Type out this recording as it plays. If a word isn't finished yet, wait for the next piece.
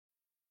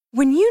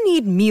When you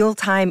need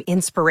mealtime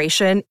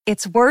inspiration,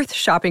 it's worth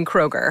shopping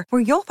Kroger,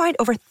 where you'll find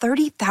over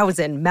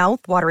 30,000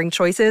 mouth-watering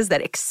choices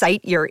that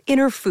excite your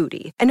inner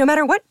foodie. And no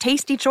matter what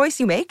tasty choice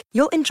you make,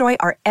 you'll enjoy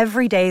our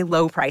everyday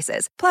low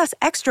prices, plus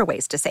extra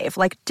ways to save,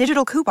 like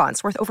digital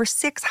coupons worth over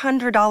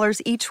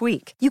 $600 each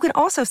week. You can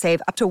also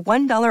save up to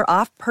 $1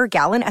 off per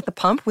gallon at the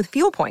pump with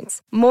fuel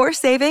points. More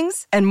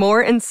savings and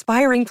more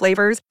inspiring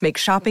flavors make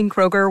shopping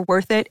Kroger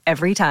worth it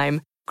every time.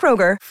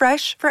 Kroger,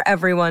 fresh for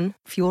everyone.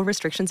 Fuel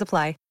restrictions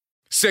apply.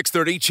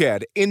 6:30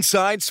 CHED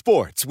Inside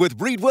Sports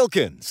with Reed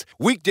Wilkins.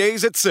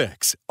 Weekdays at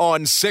 6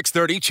 on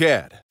 6:30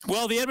 CHED.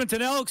 Well, the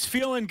Edmonton Elks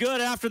feeling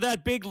good after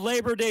that big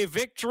Labor Day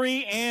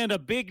victory, and a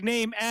big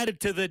name added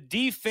to the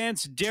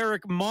defense.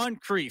 Derek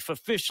Moncrief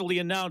officially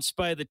announced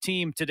by the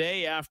team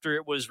today after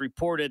it was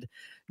reported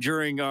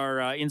during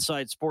our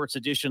Inside Sports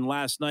edition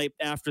last night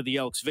after the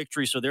Elks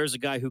victory. So there's a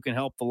guy who can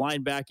help the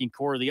linebacking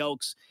core of the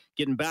Elks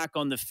getting back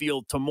on the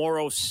field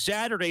tomorrow.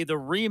 Saturday, the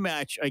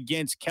rematch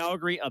against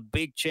Calgary, a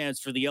big chance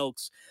for the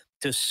Elks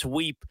to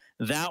sweep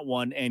that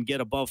one and get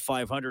above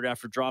 500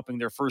 after dropping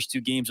their first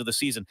two games of the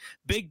season.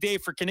 Big day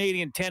for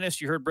Canadian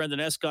tennis. You heard Brendan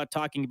Escott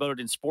talking about it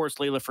in sports.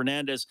 Leylah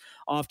Fernandez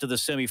off to the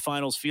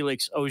semifinals.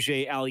 Felix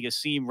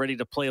Auger-Aliassime ready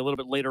to play a little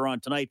bit later on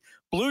tonight.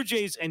 Blue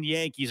Jays and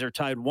Yankees are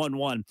tied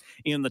 1-1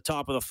 in the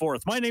top of the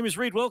fourth. My name is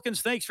Reed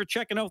Wilkins. Thanks for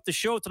checking out the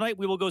show tonight.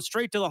 We will go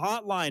straight to the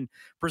hotline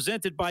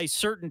presented by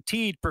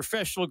CertainTeed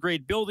Professional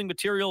Grade Building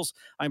Materials.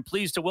 I'm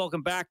pleased to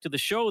welcome back to the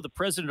show the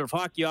President of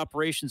Hockey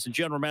Operations and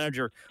General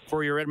Manager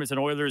for your Edmonton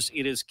Oilers.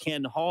 It is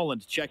Ken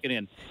Holland checking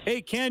in.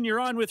 Hey, Ken, you're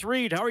on with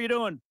Reed. How are you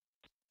doing?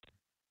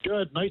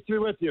 Good. Nice to be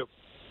with you.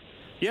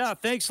 Yeah,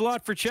 thanks a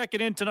lot for checking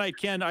in tonight,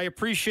 Ken. I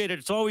appreciate it.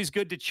 It's always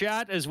good to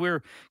chat as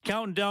we're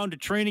counting down to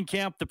training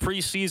camp, the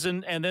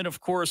preseason, and then, of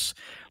course,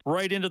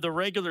 right into the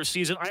regular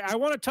season. I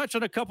want to touch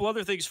on a couple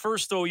other things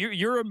first, though.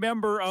 You're a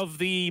member of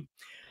the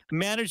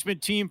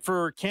management team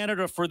for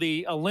Canada for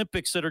the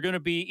Olympics that are going to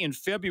be in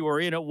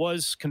February, and it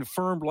was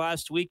confirmed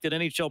last week that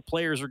NHL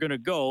players are going to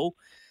go.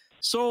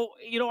 So,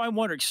 I'm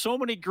wondering, so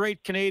many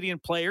great Canadian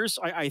players.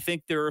 I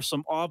think there are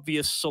some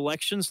obvious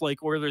selections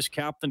like Oilers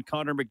captain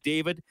Connor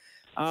McDavid.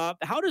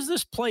 How does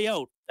this play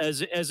out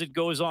as it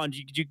goes on?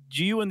 Do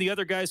you and the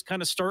other guys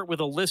kind of start with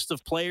a list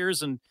of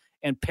players and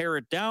pare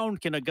it down?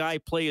 Can a guy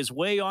play his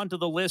way onto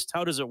the list?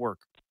 How does it work?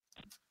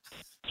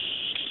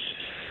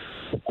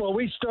 Well,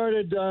 we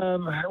started,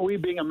 we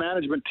being a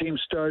management team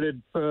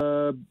started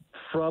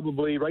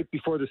probably right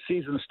before the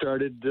season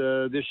started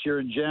this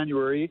year in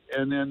January,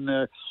 and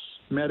then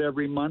met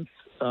every month.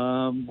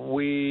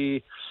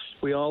 We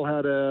all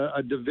had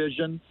a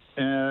division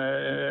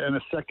and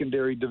a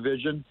secondary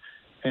division.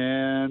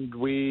 And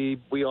we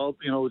all,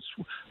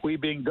 we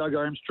being Doug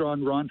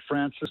Armstrong, Ron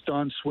Francis,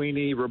 Don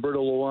Sweeney, Roberto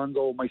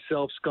Luongo,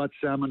 myself, Scott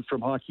Salmon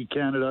from Hockey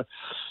Canada.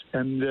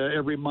 And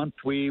every month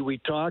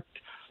we talked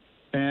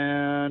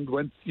and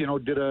went,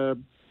 did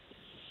an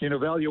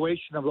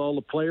evaluation of all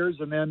the players.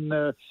 And then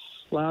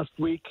last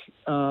week,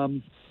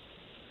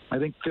 I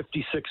think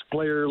 56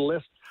 player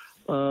list,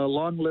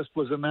 long list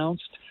was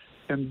announced.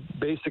 And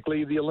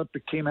basically, the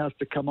Olympic team has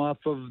to come off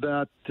of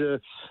that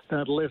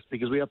list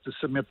because we have to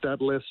submit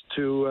that list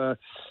to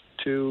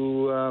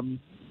the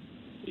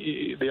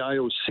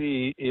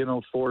IOC,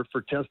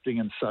 for testing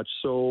and such.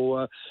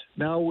 So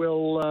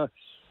now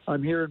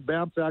I'm here in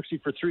Banff actually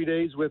for 3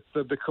 days with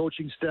the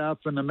coaching staff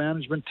and the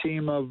management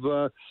team of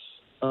the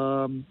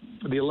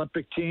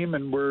Olympic team,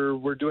 and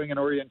we're doing an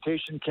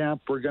orientation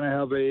camp. We're going to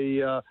have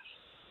a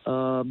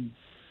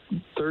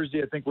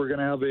Thursday. I think we're going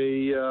to have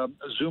a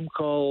Zoom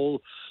call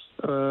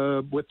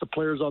with the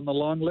players on the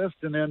long list,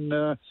 and then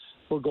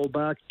we'll go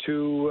back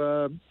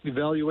to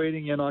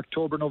evaluating in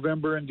October,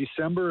 November, and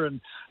December.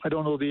 And I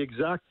don't know the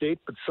exact date,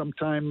 but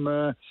sometime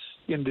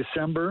in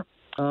December,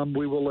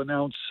 we will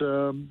announce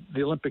the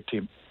Olympic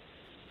team.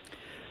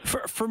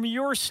 From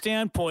your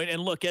standpoint,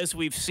 and look, as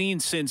we've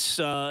seen since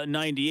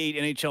 98,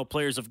 NHL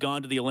players have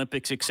gone to the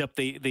Olympics, except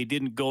they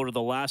didn't go to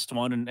the last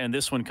one, and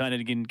this one kind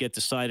of didn't get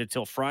decided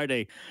till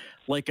Friday,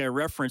 like I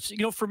referenced.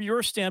 From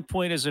your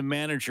standpoint as a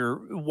manager,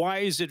 why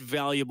is it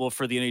valuable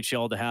for the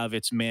NHL to have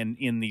its men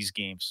in these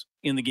games,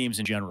 in the games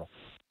in general?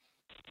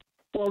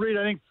 Well, Reed,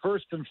 I think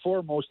first and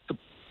foremost,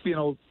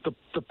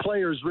 the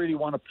players really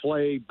want to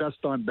play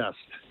best on best.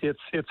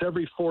 It's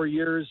every 4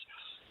 years.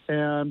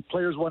 And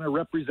players want to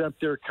represent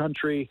their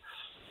country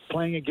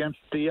playing against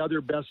the other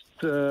best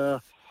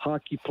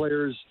hockey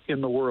players in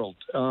the world.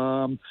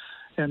 And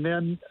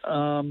then,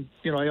 I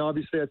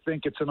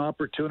think it's an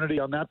opportunity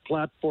on that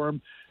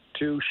platform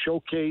to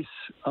showcase,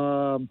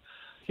 our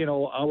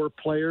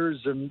players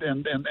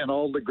and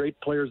all the great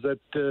players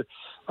that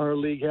our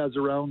league has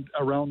around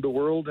the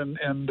world.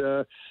 And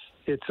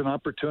it's an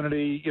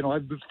opportunity.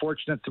 I've been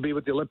fortunate to be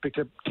with the Olympic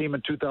team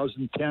in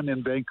 2010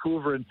 in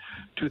Vancouver and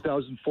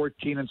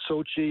 2014 in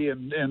Sochi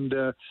and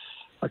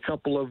a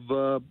couple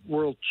of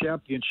world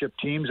championship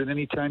teams. And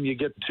anytime you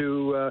get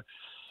to,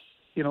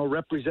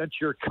 represent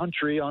your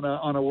country on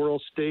a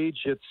world stage,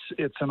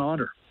 it's an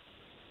honor.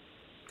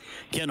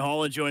 Ken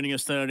Holland joining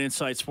us tonight on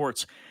Inside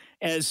Sports.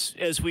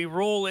 As we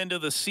roll into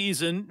the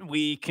season,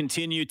 we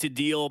continue to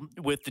deal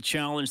with the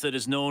challenge that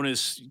is known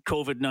as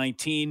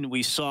COVID-19.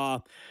 We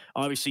saw,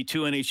 obviously,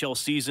 2 NHL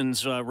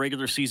seasons,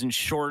 regular season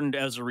shortened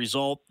as a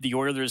result. The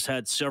Oilers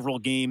had several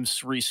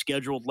games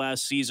rescheduled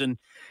last season.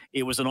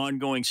 It was an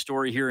ongoing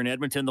story here in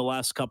Edmonton the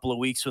last couple of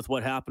weeks with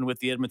what happened with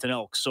the Edmonton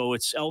Elks. So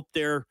it's out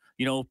there,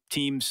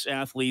 teams,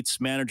 athletes,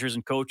 managers,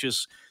 and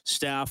coaches,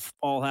 staff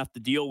all have to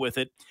deal with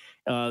it.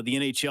 The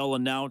NHL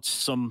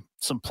announced some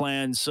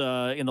plans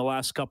in the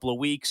last couple of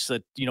weeks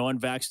that,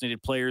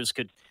 unvaccinated players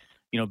could,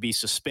 be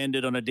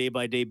suspended on a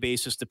day-by-day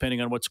basis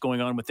depending on what's going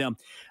on with them.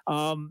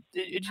 I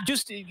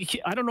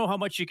don't know how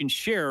much you can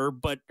share,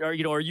 but are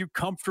you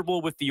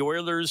comfortable with the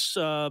Oilers'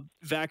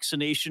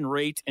 vaccination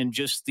rate and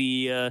just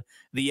the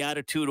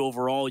attitude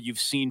overall you've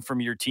seen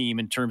from your team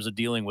in terms of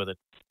dealing with it?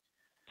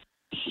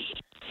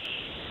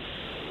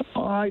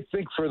 I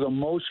think for the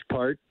most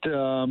part,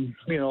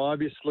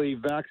 obviously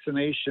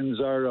vaccinations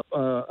are,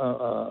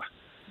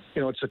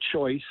 it's a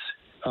choice.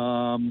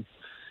 I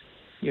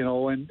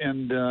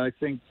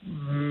think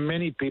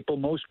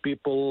most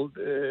people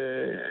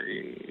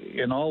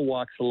in all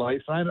walks of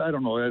life, I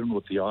don't know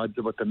what the odds,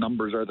 what the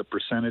numbers are, the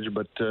percentage,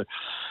 but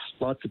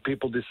lots of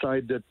people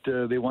decide that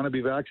they want to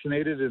be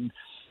vaccinated, and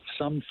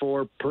some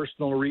for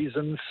personal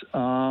reasons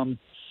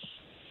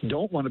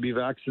don't want to be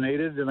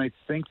vaccinated. And I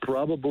think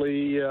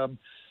probably,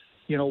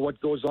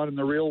 what goes on in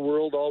the real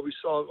world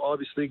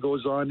obviously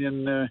goes on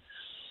in the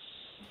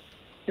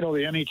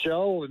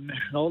NHL and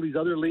all these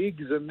other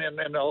leagues, and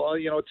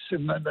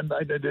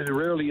it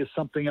rarely is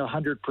something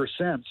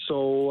 100%.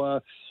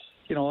 So,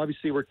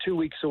 obviously we're 2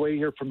 weeks away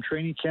here from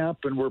training camp,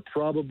 and we're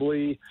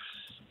probably,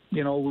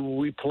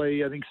 we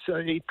play, I think,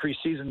 8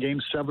 preseason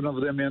games, 7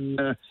 of them in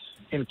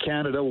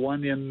Canada,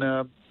 1 in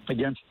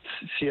against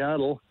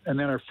Seattle, and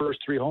then our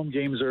first 3 home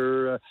games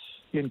are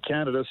in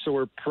Canada. So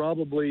we're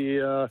probably,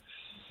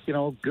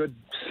 good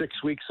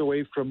 6 weeks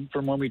away from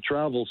when we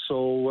travel.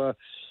 So,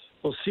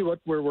 we'll see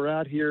where we're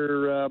at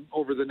here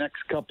over the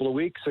next couple of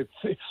weeks.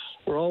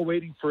 We're all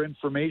waiting for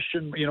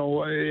information,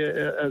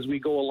 as we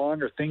go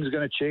along. Are things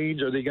going to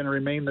change? Are they going to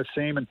remain the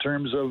same in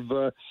terms of,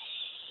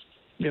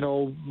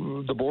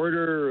 the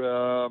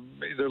border?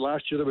 Either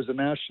last year there was a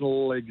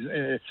national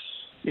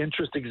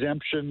interest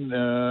exemption.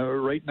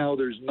 Right now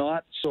there's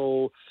not.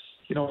 So,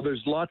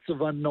 there's lots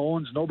of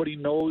unknowns. Nobody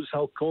knows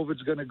how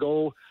COVID's going to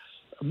go.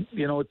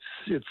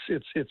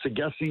 It's a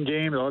guessing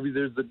game. Obviously,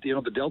 there's the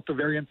Delta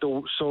variant.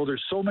 So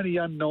there's so many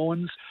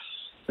unknowns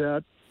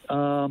that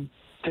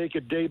take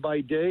it day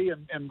by day,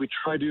 and we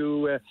try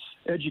to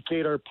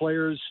educate our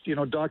players.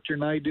 Dr.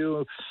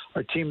 Naidu,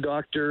 our team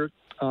doctor,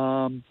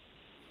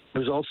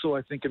 who's also,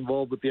 I think,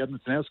 involved with the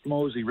Edmonton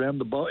Eskimos. He ran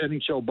the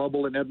NHL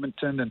bubble in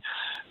Edmonton, and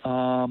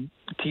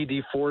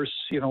TD Force.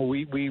 We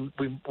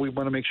want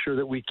to make sure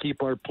that we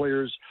keep our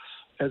players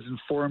as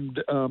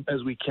informed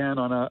as we can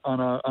on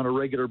a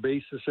regular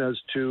basis as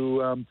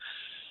to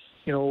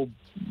the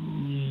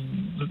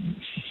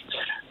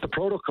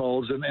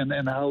protocols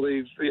and how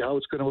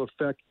it's going to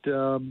affect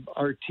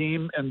our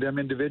team and them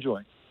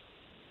individually.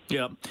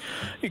 Yeah.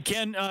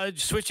 Ken,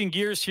 switching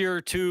gears here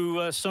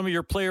to some of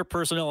your player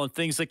personnel and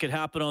things that could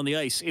happen on the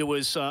ice. It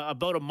was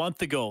about a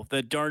month ago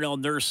that Darnell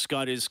Nurse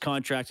got his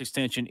contract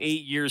extension,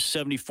 8 years,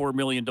 $74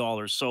 million.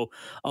 So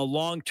a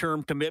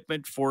long-term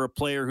commitment for a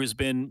player who's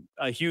been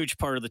a huge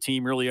part of the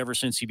team really ever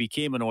since he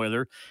became an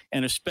Oiler,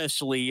 and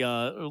especially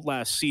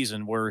last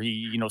season where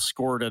he,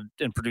 scored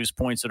and produced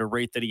points at a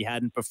rate that he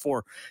hadn't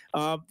before.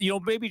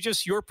 Maybe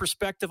just your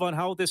perspective on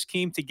how this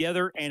came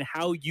together and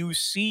how you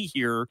see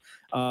here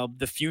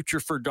the future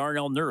for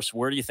Darnell Nurse.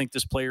 Where do you think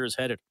this player is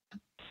headed?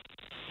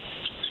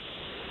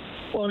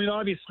 Well,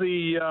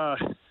 obviously, I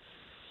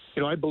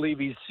believe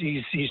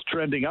he's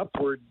trending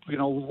upward.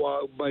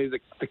 By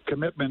the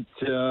commitment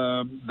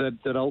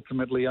that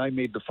ultimately I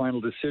made the final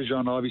decision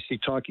on. Obviously,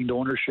 talking to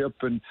ownership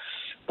and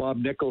Bob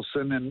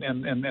Nicholson and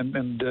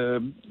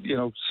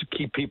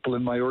key people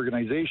in my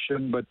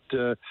organization. But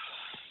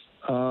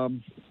as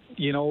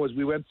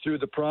we went through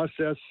the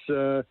process.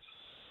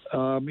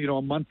 A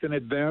month in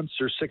advance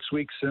or 6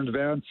 weeks in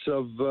advance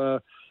of,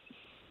 was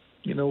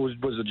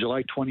it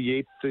July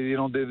 28th?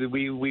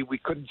 We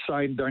couldn't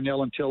sign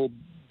Darnell until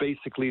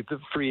basically the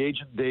free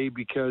agent day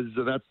because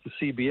that's the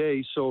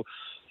CBA. So,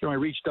 I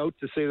reached out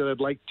to say that I'd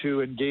like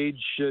to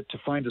engage to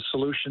find a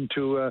solution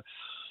to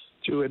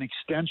an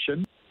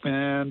extension.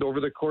 And over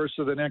the course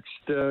of the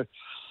next, 4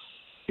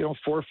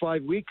 or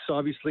 5 weeks,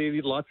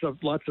 obviously lots of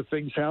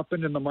things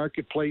happened in the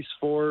marketplace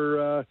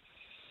for.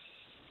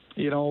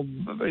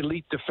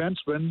 Elite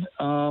defensemen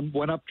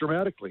went up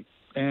dramatically.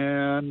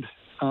 And,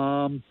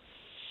 the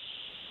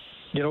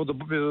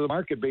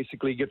market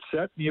basically gets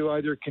set. You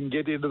either can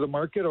get into the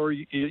market or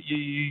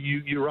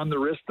you run the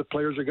risk that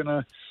players are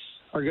gonna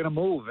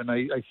move. And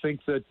I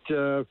think that,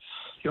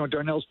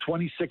 Darnell's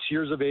 26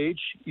 years of age.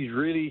 He's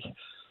really,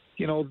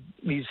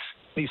 he's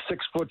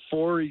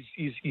 6'4".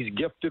 He's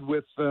gifted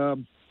with,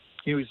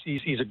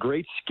 he's a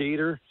great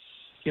skater.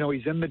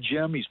 He's in the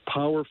gym. He's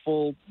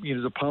powerful.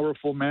 He's a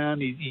powerful man.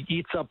 He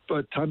eats up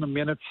a ton of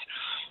minutes.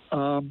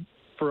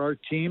 for our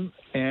team,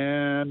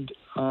 and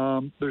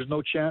there's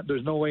no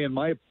way in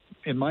my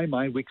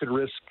mind we could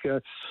risk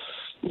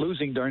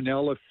losing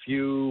Darnell if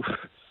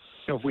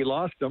if we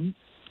lost him.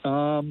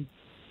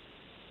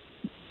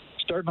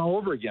 Starting all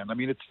over again. I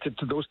mean, it's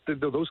to those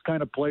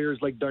kind of players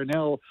like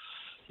Darnell.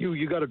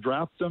 You got to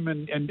draft them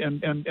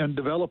and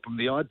develop them.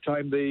 The odd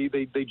time they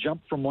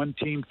jump from one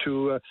team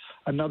to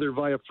another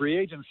via free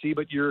agency,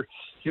 but you're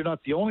not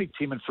the only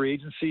team in free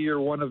agency.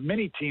 You're one of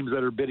many teams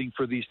that are bidding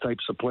for these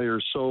types of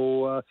players.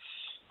 So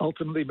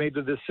ultimately made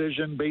the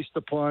decision based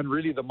upon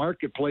really the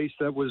marketplace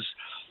that was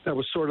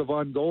sort of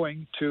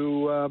ongoing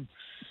to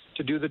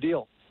do the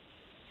deal.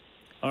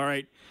 All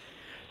right.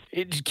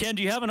 Ken,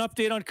 do you have an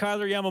update on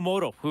Kyler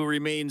Yamamoto, who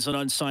remains an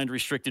unsigned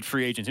restricted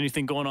free agent?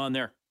 Anything going on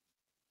there?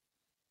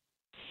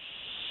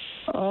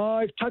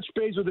 I've touched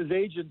base with his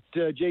agent,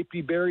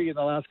 J.P. Barry, in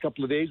the last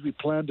couple of days. We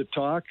plan to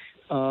talk.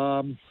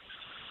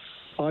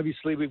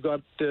 Obviously, we've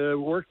got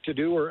work to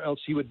do, or else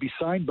he would be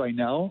signed by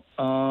now.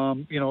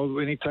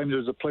 Anytime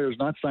there's a player's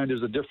not signed,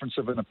 there's a difference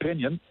of an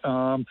opinion.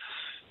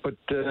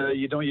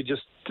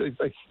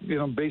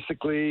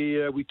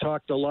 Basically, we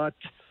talked a lot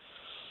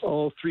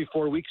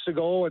 3-4 weeks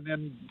ago, and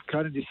then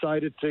kind of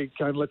decided to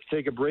let's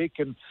take a break.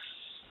 And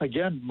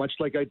again, much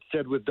like I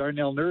said with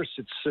Darnell Nurse,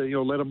 it's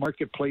let a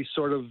marketplace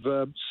sort of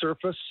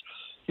surface,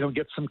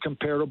 get some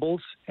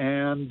comparables,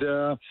 and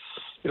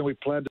we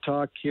plan to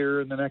talk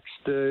here in the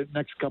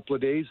next couple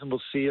of days, and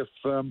we'll see if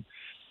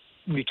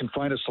we can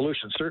find a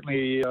solution.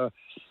 Certainly,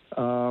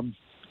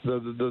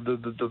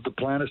 the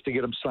plan is to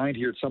get him signed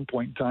here at some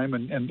point in time,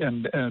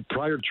 and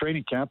prior to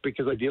training camp,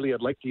 because ideally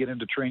I'd like to get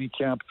into training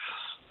camp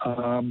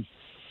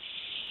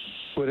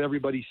with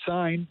everybody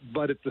signed,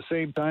 but at the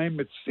same time,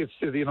 it's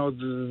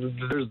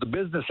there's the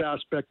business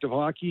aspect of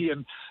hockey,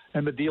 and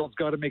the deal's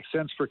got to make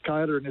sense for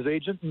Kyler and his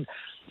agent, and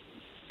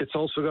it's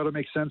also got to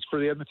make sense for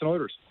the Edmonton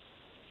Oilers.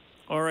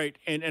 All right,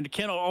 and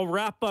Ken, I'll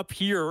wrap up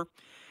here.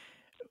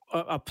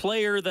 A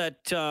player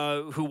that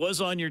who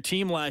was on your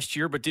team last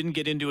year but didn't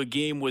get into a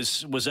game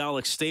was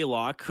Alex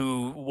Stalock,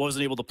 who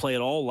wasn't able to play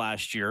at all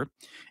last year,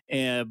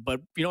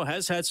 but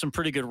has had some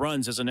pretty good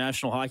runs as a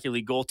National Hockey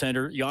League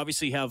goaltender. You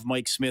obviously have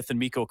Mike Smith and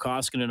Mikko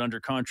Koskinen under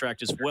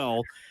contract as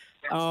well.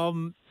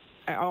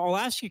 I'll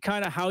ask you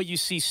kind of how you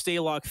see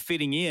Stalock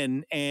fitting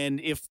in, and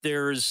if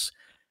there's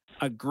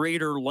a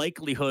greater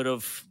likelihood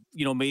of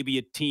maybe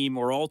a team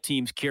or all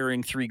teams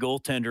carrying three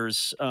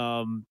goaltenders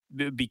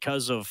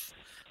because of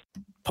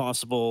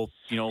possible,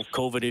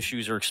 COVID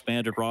issues or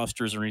expanded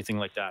rosters or anything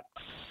like that.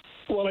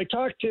 Well, I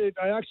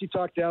actually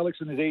talked to Alex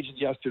and his agent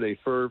yesterday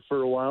for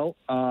a while.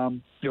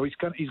 He's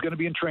going to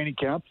be in training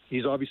camp.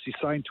 He's obviously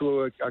signed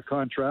to a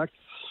contract.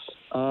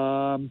 He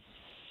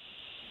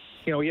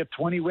had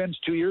 20 wins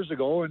 2 years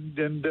ago, and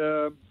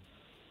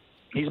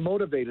he's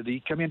motivated. He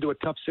came into a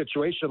tough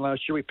situation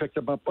last year. We picked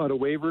him up off of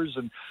waivers,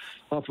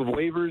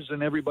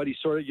 and everybody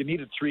you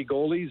needed three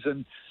goalies,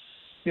 and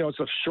it's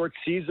a short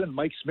season.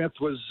 Mike Smith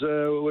was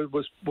I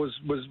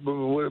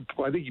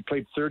think he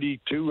played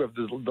 32 of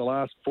the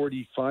last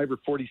 45 or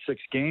 46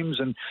 games,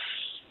 and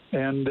he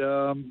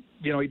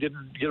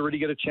didn't really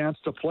get a chance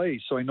to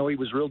play. So I know he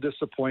was real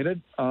disappointed.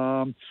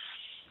 I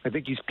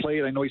think he's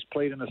played in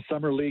a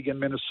summer league in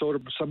Minnesota,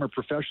 summer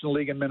professional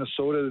league in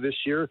Minnesota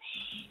this year.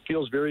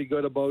 Feels very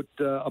good about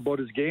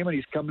his game, and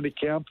he's coming to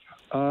camp.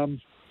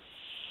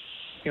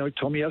 He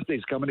told me yesterday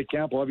he's coming to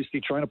camp, obviously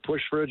trying to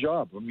push for a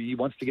job. I mean, he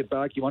wants to get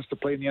back. He wants to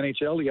play in the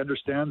NHL. He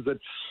understands that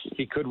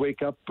he could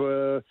wake up,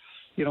 in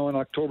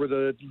October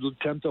the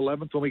 10th,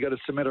 11th, when we got to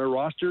submit our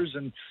rosters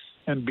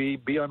and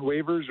be on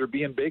waivers or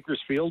be in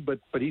Bakersfield.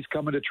 But he's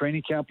coming to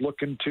training camp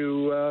looking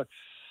to,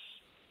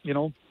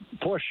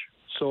 push.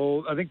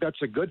 So I think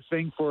that's a good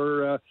thing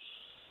I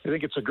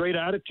think it's a great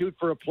attitude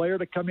for a player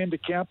to come into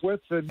camp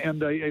with,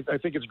 and I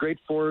think it's great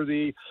for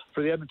the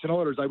Edmonton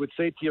Oilers. I would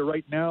say to you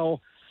right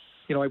now,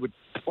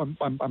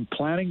 I'm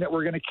planning that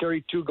we're going to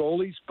carry two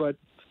goalies, but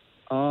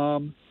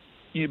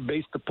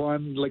based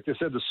upon, like I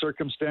said, the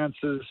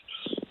circumstances,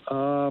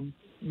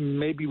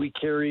 maybe we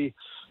carry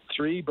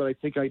three, but I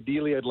think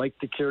ideally I'd like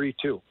to carry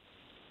two.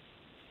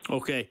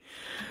 Okay.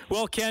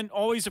 Well, Ken,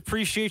 always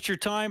appreciate your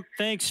time.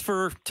 Thanks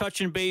for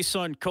touching base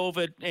on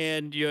COVID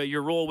and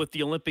your role with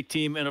the Olympic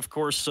team, and of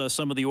course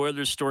some of the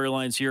Oilers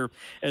storylines here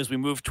as we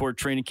move toward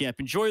training camp.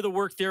 Enjoy the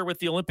work there with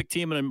the Olympic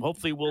team, and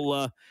hopefully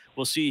we'll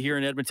see you here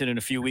in Edmonton in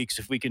a few weeks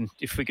if we can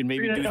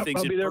maybe do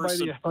things in person. I'll be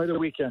there by the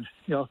weekend.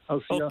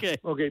 I'll see you. Okay.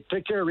 Okay.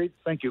 Take care, Reed.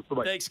 Thank you.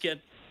 Bye-bye. Thanks, Ken.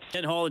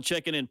 Ken Holland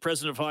checking in,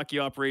 President of Hockey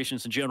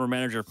Operations and General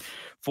Manager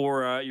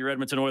for your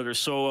Edmonton Oilers.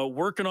 So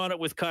working on it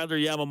with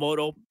Kyler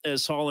Yamamoto,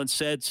 as Holland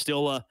said,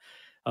 still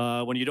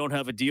when you don't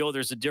have a deal,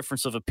 there's a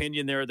difference of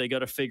opinion there they got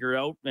to figure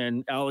out.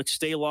 And Alex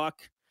Stalock,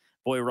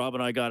 boy, Rob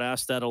and I got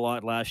asked that a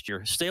lot last year.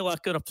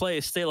 Stalock going to play?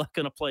 Is Stalock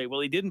going to play? Well,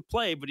 he didn't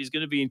play, but he's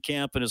going to be in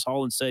camp. And as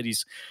Holland said,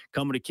 he's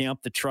coming to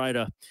camp to try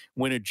to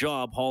win a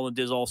job. Holland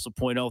did also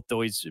point out, though,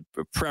 his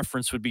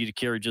preference would be to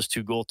carry just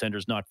two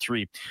goaltenders, not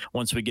three,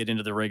 once we get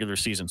into the regular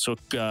season. So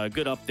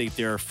good update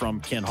there from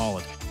Ken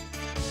Holland.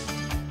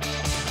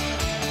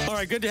 All right.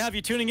 right, good to have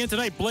you tuning in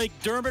tonight. Blake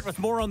Dermott with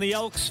more on the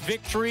Elks'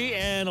 victory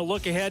and a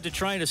look ahead to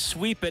trying to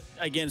sweep it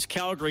against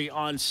Calgary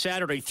on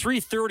Saturday.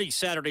 3:30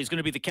 Saturday is going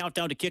to be the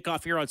countdown to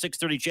kickoff here on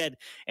 6:30 CHED,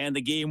 and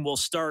the game will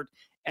start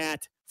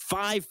at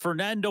 5.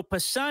 Fernando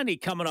Pisani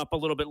coming up a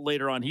little bit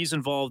later on. He's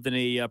involved in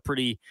a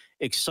pretty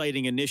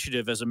exciting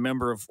initiative as a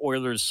member of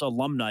Oilers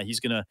alumni. He's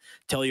going to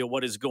tell you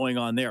what is going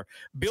on there.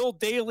 Bill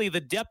Daly,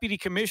 the deputy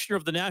commissioner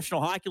of the National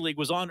Hockey League,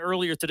 was on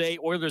earlier today.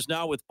 Oilers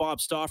Now with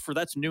Bob Stauffer.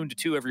 That's noon to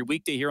 2 every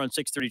weekday here on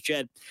 6:30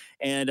 CHED.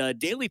 And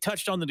Daly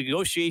touched on the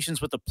negotiations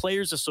with the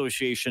Players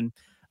Association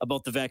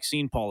about the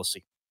vaccine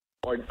policy.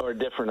 Or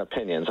different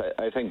opinions.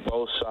 I think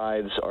both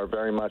sides are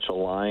very much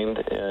aligned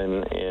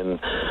in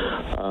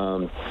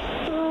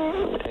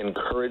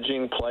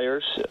encouraging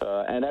players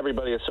and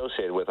everybody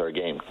associated with our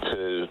game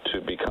to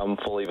become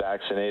fully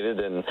vaccinated,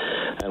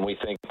 and we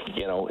think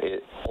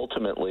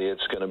ultimately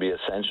it's going to be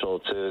essential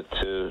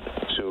to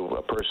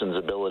a person's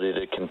ability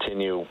to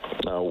continue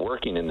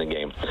working in the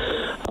game.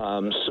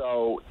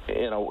 So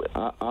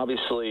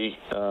obviously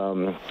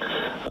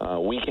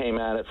we came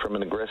at it from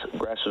an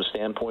aggressive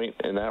standpoint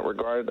in that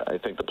regard. I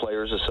think the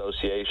Players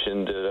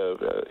Association did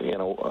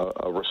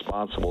a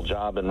responsible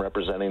job in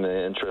representing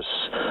the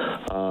interests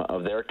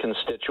of their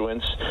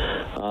constituents.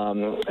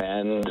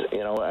 And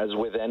as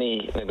with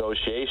any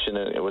negotiation,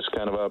 it was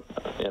kind of a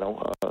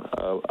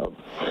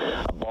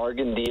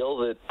bargain deal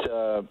that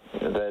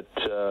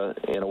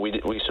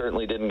we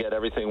certainly didn't get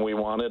everything we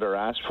wanted or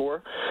asked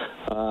for,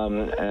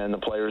 and the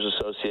Players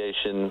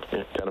Association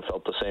kind of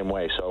felt the same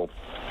way. So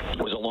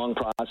it was a long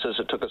process.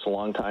 It took us a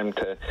long time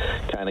to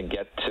kind of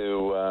get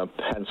to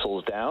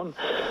pencils down,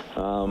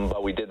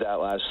 but we did that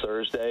last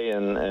Thursday,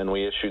 and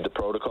we issued the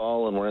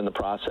protocol, and we're in the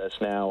process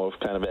now of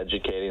kind of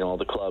educating all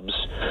the clubs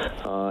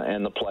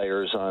and the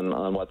players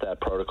on what that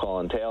protocol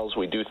entails.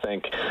 We do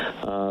think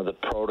the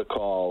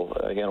protocol,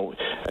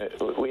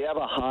 we have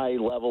a high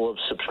level of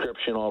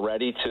subscription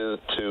already to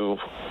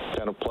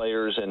kind of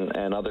players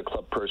and other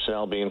club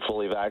personnel being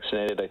fully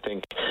vaccinated. I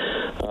think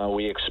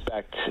we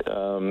expect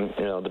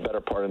the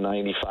better part of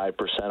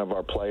 95% of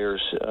our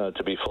players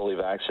to be fully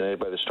vaccinated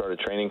by the start of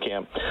training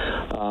camp.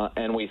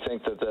 And we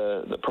think that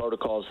the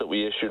protocols that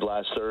we issued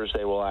last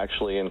Thursday will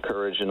actually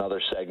encourage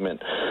another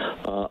segment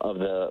of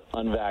the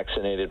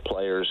unvaccinated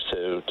players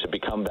to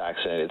become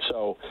vaccinated.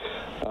 So,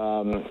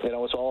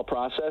 it's all a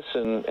process,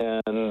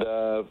 and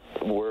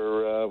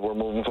we're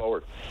moving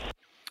forward.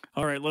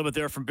 All right, a little bit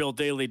there from Bill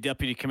Daly,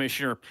 Deputy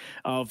Commissioner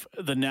of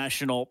the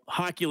National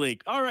Hockey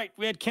League. All right,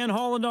 we had Ken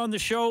Holland on the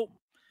show.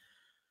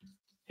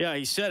 Yeah,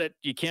 he said it.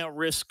 You can't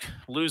risk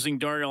losing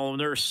Darnell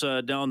Nurse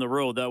down the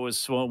road. That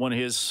was one of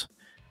his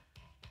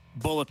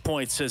bullet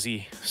points as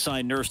he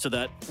signed Nurse to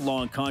that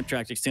long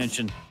contract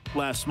extension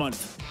last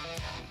month.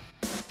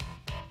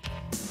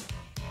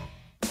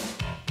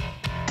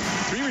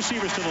 3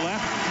 receivers to the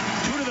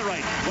left, 2 to the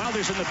right.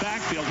 Wilder's in the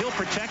backfield. He'll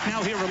protect.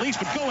 Now he'll release,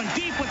 but going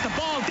deep with the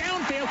ball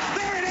downfield.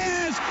 There it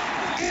is!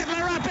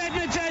 Antler up,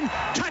 Edmonton.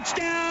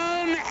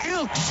 Touchdown,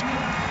 Elks.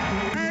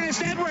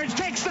 Ernest Edwards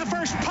takes the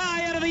first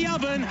pie out of the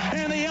oven,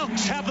 and the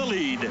Elks have the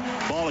lead.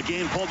 Ball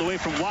again pulled away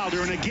from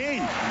Wilder, and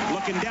again,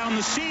 looking down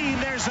the seam,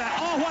 there's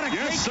what a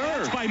great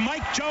catch by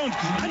Mike Jones.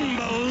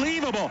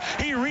 Unbelievable.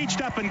 He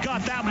reached up and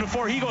got that one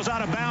before he goes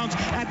out of bounds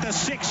at the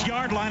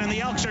 6-yard line, and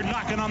the Elks are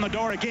knocking on the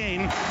door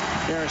again.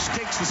 Harris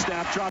takes the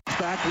snap, drops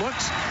back,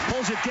 looks,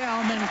 pulls it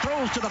down, then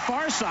throws to the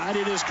far side.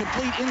 It is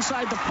complete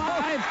inside the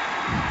 5.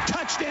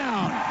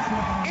 Touchdown.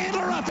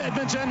 Antler up,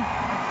 Edmonton.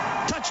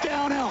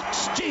 Touchdown,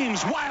 Elks.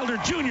 James Wilder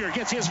Jr.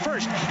 gets his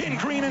first in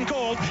green and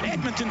gold.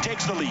 Edmonton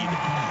takes the lead.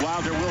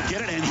 Wilder will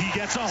get it, and he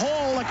gets a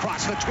hole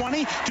across the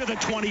 20 to the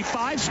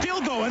 25.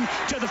 Still going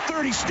to the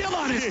 30. Still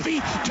on his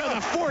feet to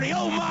the 40.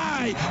 Oh,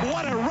 my.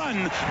 What a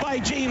run by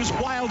James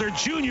Wilder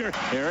Jr.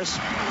 Harris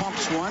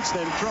pumps once,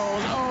 then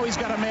throws. Oh, he's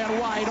got a man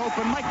wide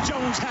open. Mike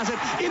Jones has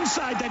it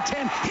inside the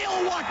 10.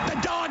 He'll walk the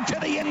dog to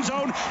the end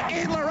zone.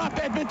 Antler up,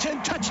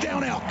 Edmonton.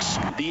 Touchdown, Elks.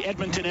 The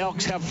Edmonton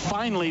Elks have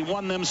finally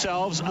won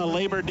themselves a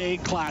Labor Day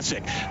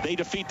Classic. They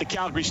defeat the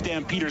Calgary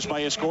Stampeders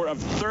by a score of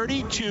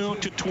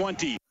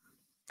 32-20.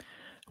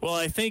 Well,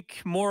 I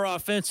think more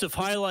offensive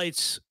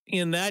highlights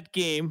in that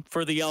game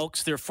for the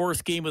Elks, their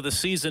 4th game of the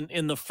season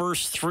in the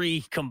first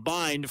 3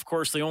 combined. Of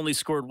course, they only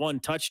scored 1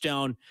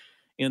 touchdown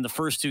in the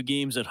first 2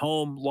 games at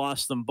home,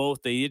 lost them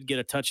both. They did get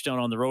a touchdown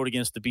on the road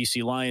against the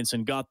BC Lions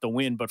and got the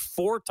win, but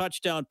 4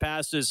 touchdown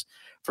passes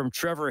from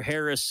Trevor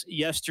Harris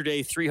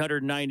yesterday,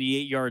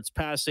 398 yards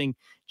passing.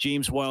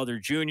 James Wilder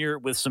Jr.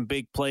 with some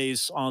big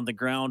plays on the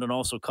ground and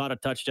also caught a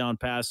touchdown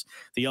pass.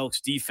 The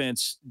Elks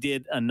defense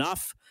did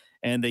enough,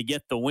 and they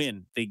get the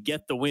win. They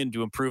get the win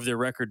to improve their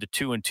record to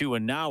 2-2,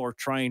 and now we're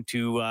trying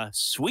to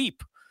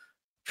sweep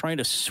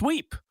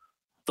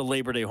the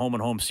Labor Day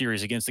home-and-home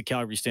series against the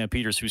Calgary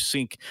Stampeders, who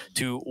sink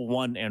to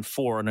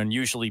 1-4, an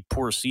unusually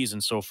poor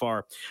season so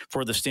far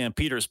for the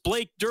Stampeders.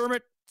 Blake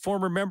Dermott,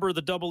 former member of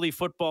the Double E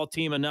football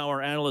team and now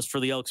our analyst for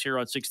the Elks here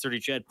on 630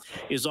 CHED,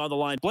 is on the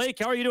line. Blake,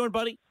 how are you doing,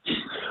 buddy?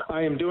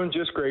 I am doing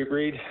just great,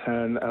 Reed,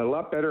 and a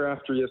lot better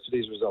after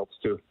yesterday's results,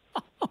 too.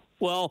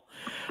 Well,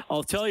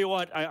 I'll tell you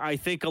what, I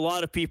think a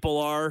lot of people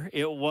are.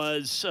 It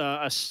was,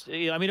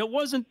 it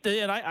wasn't,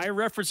 and I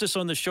referenced this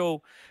on the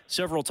show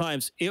several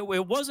times, it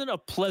wasn't a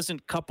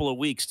pleasant couple of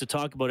weeks to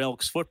talk about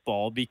Elks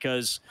football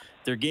because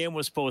their game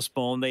was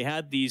postponed. They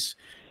had these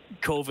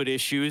COVID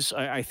issues.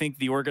 I think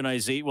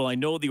I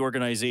know the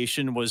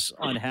organization was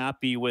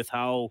unhappy with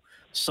how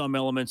some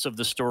elements of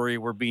the story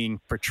were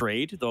being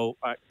portrayed, though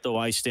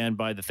I stand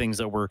by the things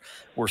that were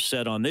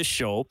said on this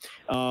show.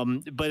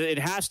 But it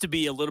has to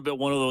be a little bit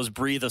one of those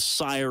breathe a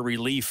sigh of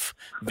relief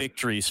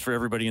victories for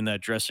everybody in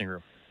that dressing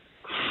room.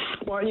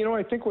 Well,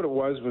 I think what it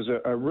was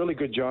a really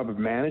good job of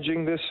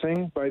managing this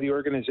thing by the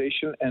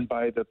organization and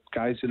by the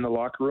guys in the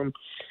locker room.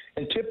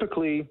 And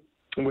typically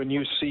when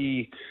you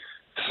see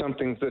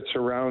something that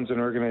surrounds an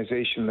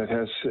organization that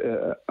has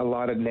a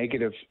lot of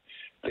negative,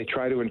 they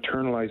try to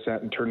internalize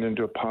that and turn it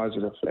into a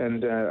positive.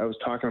 And I was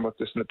talking about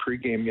this in the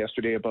pregame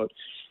yesterday about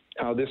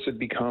how this had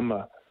become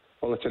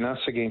it's an us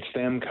against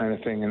them kind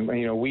of thing. And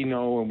we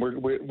know, and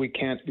we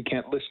can't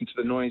listen to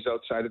the noise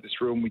outside of this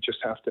room. We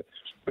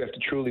have to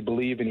truly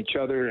believe in each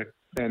other.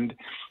 And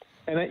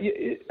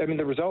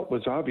the result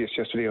was obvious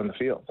yesterday on the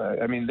field.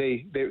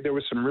 There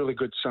was some really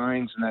good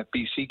signs in that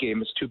BC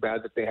game. It's too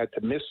bad that they had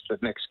to miss the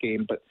next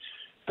game, but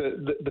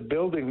the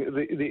building,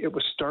 it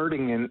was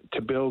starting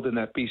to build in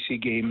that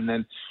BC game, and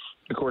then,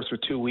 of course,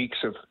 with 2 weeks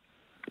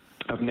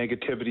of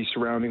negativity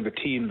surrounding the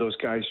team, those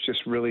guys just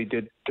really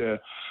did.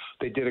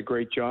 They did a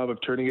great job of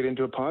turning it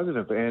into a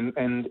positive, and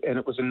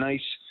it was a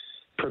nice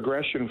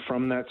progression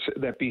from that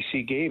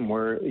BC game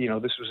where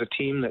this was a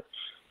team that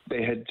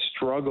they had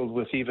struggled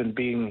with even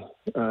being,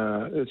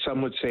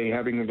 some would say,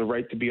 having the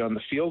right to be on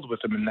the field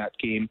with them in that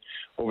game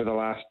over the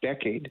last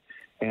decade.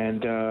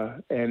 And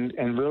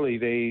really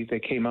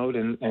they came out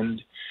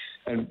and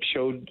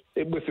showed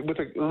it with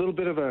a little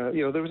bit of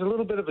there was a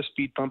little bit of a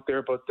speed bump there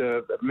about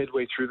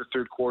midway through the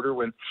third quarter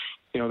when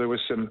there was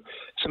some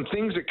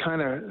things that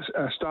kind of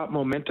stopped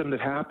momentum that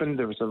happened.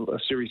 There was a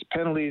series of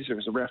penalties, there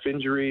was a ref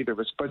injury, there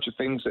was a bunch of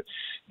things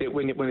that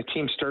when a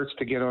team starts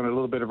to get on a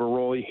little bit of a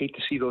roll, you hate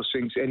to see those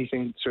things,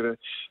 anything sort of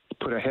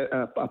put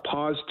a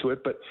pause to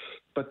it,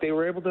 but they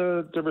were able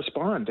to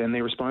respond, and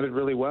they responded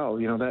really well.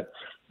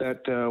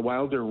 That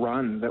Wilder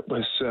run, that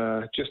was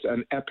just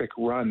an epic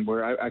run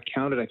where I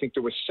counted, I think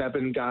there were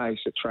 7 guys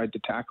that tried to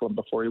tackle him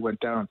before he went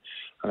down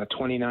on a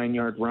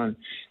 29-yard run.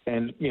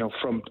 And,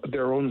 from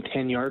their own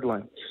 10-yard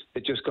line,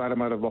 it just got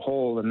him out of a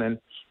hole. And then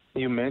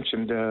you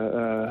mentioned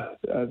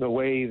the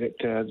way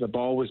that the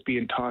ball was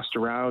being tossed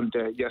around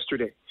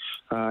yesterday.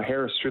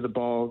 Harris threw the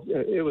ball.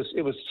 It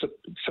was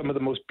some of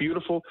the most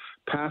beautiful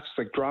passes,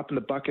 like dropping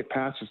the bucket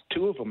passes,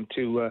 2 of them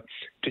to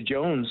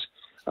Jones.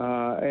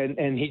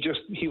 And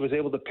he was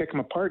able to pick them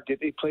apart.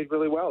 He played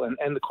really well.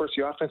 And of course,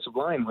 the offensive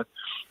line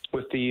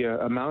with the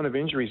amount of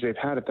injuries they've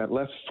had at that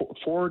left,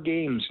 4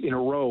 games in a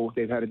row,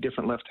 they've had a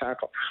different left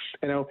tackle.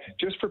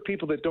 Just for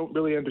people that don't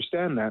really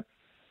understand that,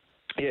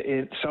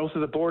 south of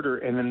the border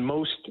and in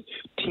most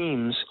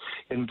teams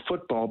in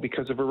football,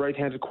 because of a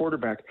right-handed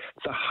quarterback,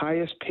 the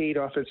highest paid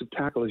offensive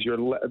tackle is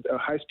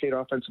highest paid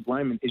offensive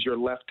lineman is your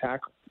left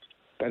tackle.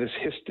 That is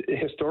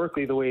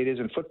historically the way it is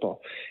in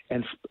football,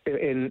 and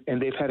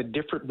they've had a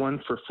different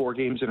one for 4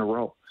 games in a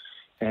row,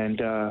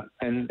 and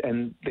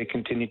they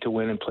continued to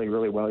win and play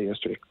really well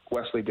yesterday.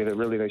 Wesley did a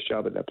really nice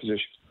job at that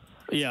position.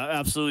 Yeah,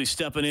 absolutely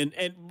stepping in,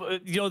 and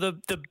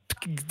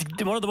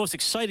the one of the most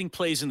exciting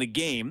plays in the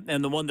game,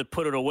 and the one that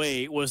put it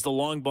away, was the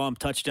long bomb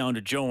touchdown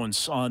to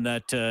Jones on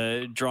that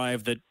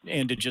drive that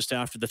ended just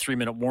after the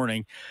 3-minute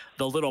warning.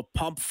 The little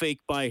pump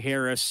fake by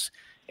Harris.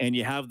 And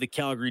you have the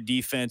Calgary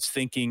defense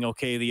thinking,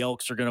 okay, the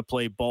Elks are going to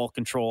play ball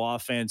control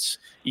offense,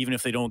 even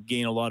if they don't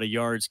gain a lot of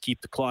yards,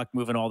 keep the clock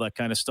moving, all that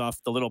kind of stuff.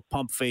 The little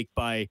pump fake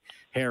by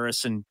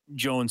Harris, and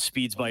Jones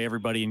speeds by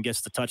everybody and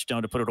gets the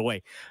touchdown to put it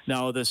away.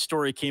 Now, the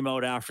story came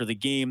out after the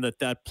game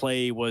that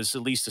play was,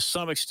 at least to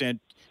some extent,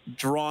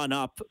 drawn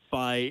up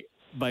by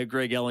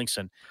Greg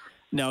Ellingson.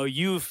 Now,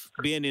 you've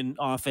been in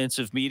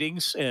offensive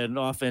meetings and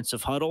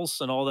offensive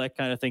huddles and all that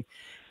kind of thing.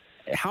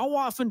 How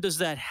often does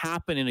that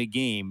happen in a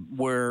game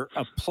where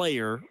a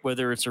player,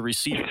 whether it's a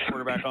receiver,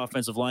 quarterback,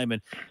 offensive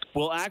lineman,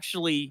 will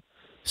actually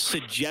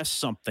suggest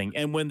something?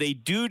 And when they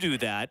do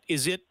that,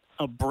 is it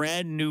a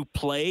brand new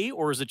play,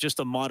 or is it just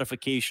a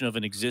modification of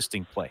an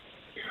existing play?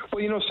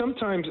 Well,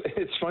 sometimes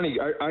it's funny.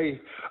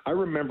 I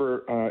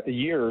remember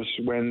years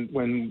when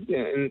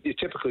and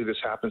typically this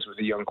happens with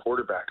a young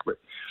quarterback, but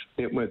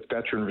with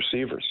veteran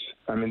receivers.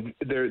 I mean,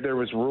 there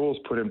was rules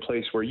put in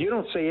place where you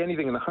don't say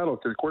anything in the huddle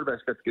because the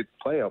quarterback's got to get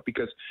the play out,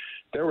 because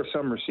there were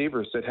some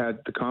receivers that had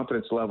the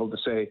confidence level to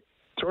say,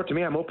 throw it to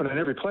me, I'm open on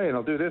every play, and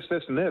I'll do this,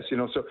 and this.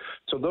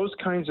 So those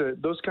kinds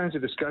of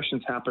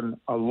discussions happen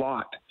a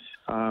lot.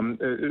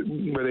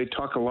 Where they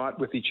talk a lot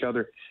with each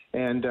other,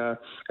 and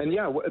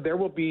yeah, there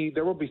will be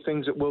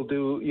things that we'll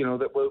do,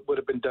 that would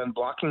have been done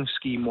blocking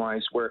scheme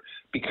wise, where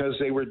because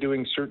they were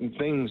doing certain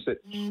things that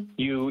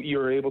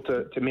you're able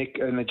to make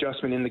an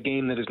adjustment in the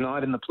game that is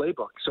not in the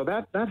playbook. So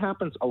that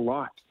happens a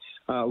lot.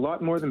 a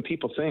lot more than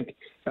people think,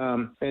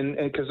 and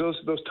because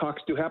those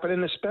talks do happen,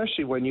 and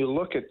especially when you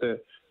look at the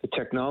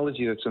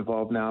technology that's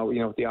involved now,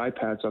 with the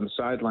iPads on the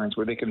sidelines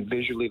where they can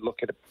visually look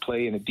at a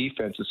play in a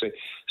defense and say,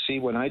 see,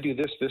 when I do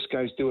this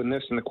guy's doing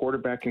this, and the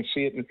quarterback can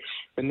see it.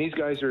 And these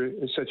guys are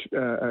such,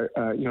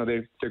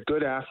 they're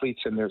good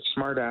athletes and they're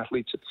smart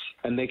athletes,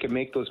 and they can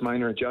make those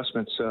minor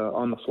adjustments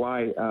on the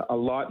fly a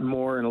lot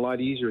more and a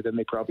lot easier than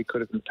they probably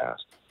could have in the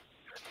past.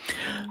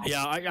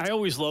 Yeah, I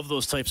always love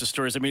those types of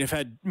stories. I mean, I've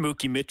had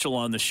Mookie Mitchell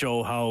on the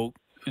show, how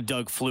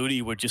Doug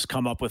Flutie would just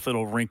come up with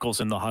little wrinkles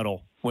in the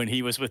huddle when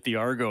he was with the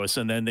Argos,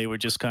 and then they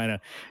would just kind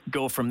of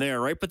go from there,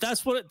 right? But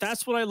that's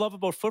what I love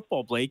about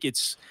football, Blake.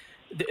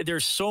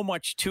 There's so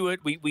much to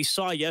it. We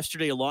saw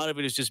yesterday a lot of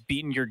it is just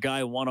beating your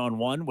guy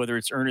one-on-one, whether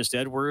it's Ernest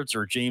Edwards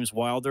or James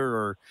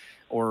Wilder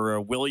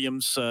or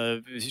Williams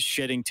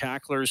shedding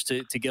tacklers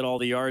to get all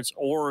the yards,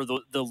 or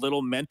the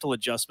little mental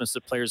adjustments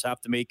that players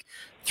have to make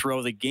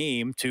throughout the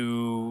game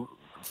to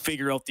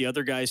figure out the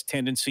other guy's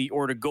tendency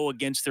or to go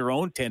against their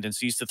own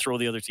tendencies to throw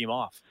the other team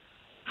off.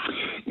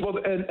 Well,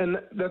 and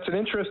that's an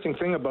interesting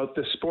thing about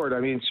this sport.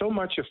 I mean, so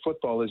much of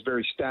football is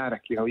very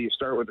static. You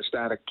start with a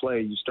static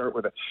play, you start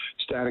with a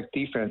static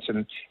defense,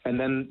 and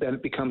then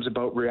it becomes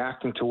about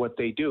reacting to what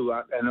they do.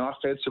 And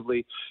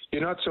offensively,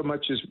 you're not so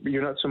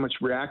much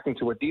reacting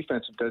to what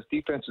defense does.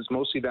 Defense is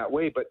mostly that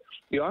way, but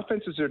the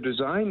offenses are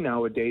designed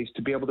nowadays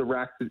to be able to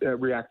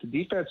react to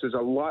defenses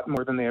a lot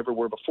more than they ever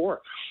were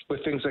before,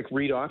 with things like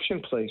read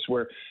option plays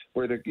where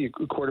the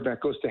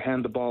quarterback goes to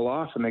hand the ball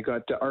off, and they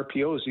got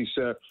RPOs, these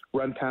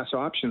run pass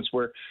options,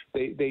 where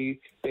they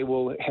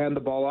will hand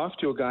the ball off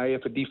to a guy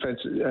if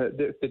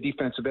the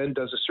defensive end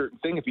does a certain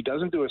thing. If he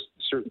doesn't do a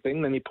certain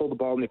thing, then you pull the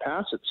ball and you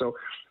pass it. So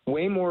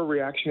way more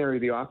reactionary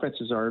the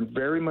offenses are, and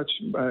very much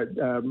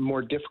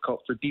more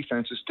difficult for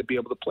defenses to be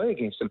able to play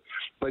against them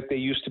like they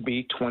used to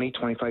be 20,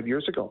 25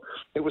 years ago.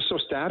 It was so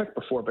static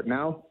before, but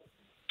now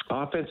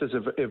offenses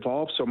have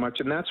evolved so much,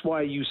 and that's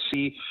why you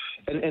see,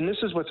 and this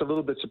is what's a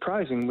little bit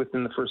surprising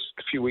within the first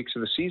few weeks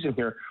of the season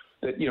here,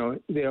 that,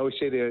 they always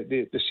say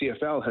the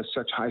CFL has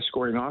such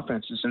high-scoring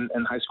offenses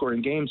and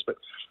high-scoring games, but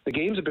the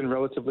games have been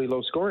relatively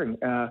low-scoring.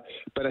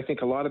 But I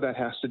think a lot of that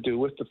has to do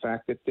with the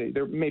fact that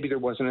there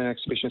wasn't an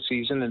exhibition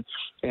season,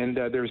 and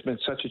there's been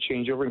such a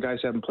changeover, and guys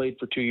haven't played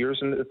for 2 years,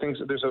 and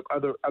there's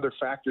other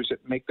factors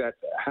that make that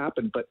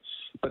happen.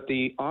 But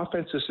the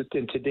offenses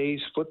in today's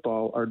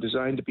football are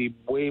designed to be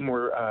way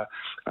more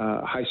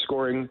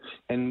high-scoring,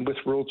 and with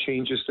rule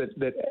changes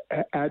that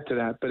add to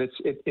that. But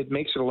it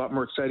makes it a lot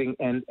more exciting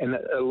and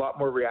a lot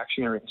more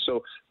reactionary.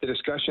 So the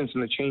discussions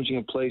and the changing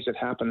of plays that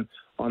happen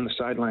on the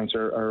sidelines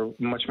are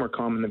much more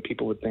common than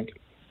people would think.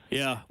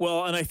 Yeah,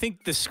 well, and I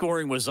think the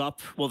scoring was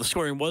up. Well, the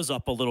scoring was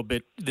up a little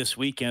bit this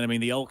weekend. I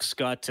mean, the Elks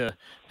got to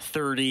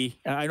 30.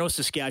 I know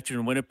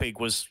Saskatchewan and Winnipeg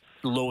was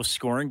low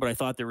scoring, but I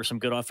thought there were some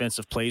good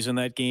offensive plays in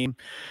that game.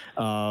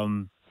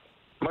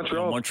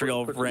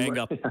 Montreal rang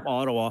up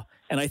Ottawa.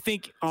 And I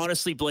think,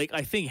 honestly, Blake,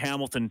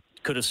 Hamilton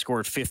could have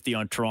scored 50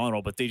 on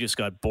Toronto, but they just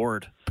got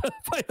bored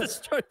by the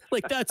start.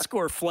 Like, that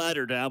score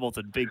flattered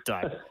Hamilton big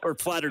time, or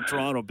flattered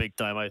Toronto big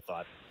time, I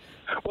thought.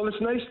 Well,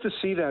 it's nice to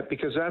see that,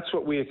 because that's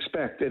what we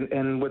expect.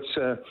 And what's,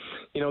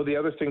 the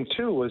other thing,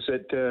 too, was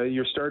that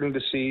you're starting to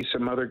see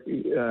some other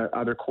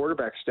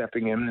quarterbacks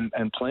stepping in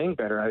and playing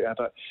better.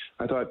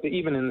 I thought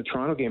even in the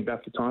Toronto game,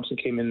 Bethel Thompson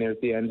came in there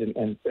at the end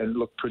and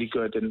looked pretty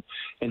good.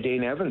 And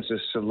Dane Evans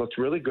has looked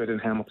really good in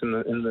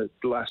Hamilton in the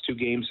last two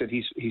games that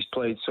he's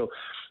played. So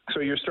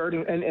you're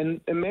starting,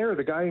 and Mayer,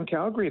 the guy in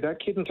Calgary, that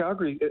kid in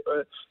Calgary,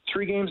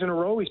 3 games in a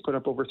row he's put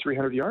up over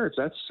 300 yards.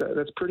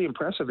 That's pretty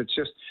impressive.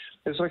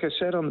 It's like I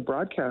said on the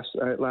broadcast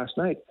last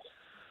night.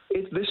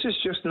 This is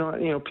just not,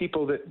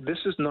 this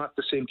is not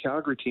the same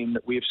Calgary team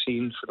that we have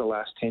seen for the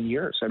last 10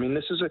 years. I mean,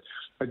 this is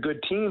a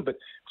good team, but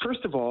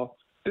first of all,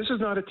 this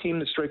is not a team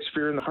that strikes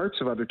fear in the hearts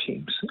of other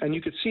teams. And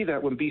you could see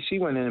that when BC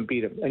went in and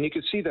beat them. And you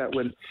could see that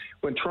when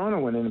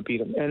Toronto went in and beat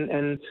them.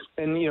 And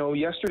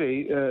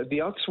yesterday, the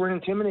Elks weren't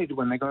intimidated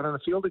when they got on the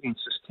field against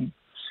this team.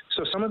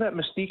 So some of that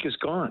mystique is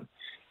gone.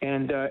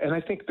 And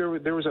I think there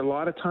was a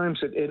lot of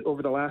times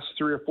over the last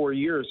 3 or 4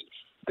 years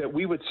that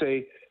we would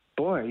say,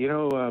 boy,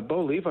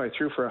 Bo Levi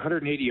threw for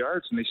 180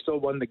 yards and they still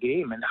won the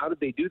game. And how did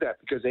they do that?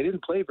 Because they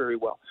didn't play very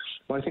well.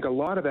 Well, I think a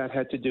lot of that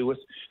had to do with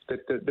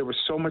that there was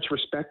so much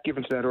respect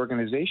given to that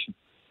organization.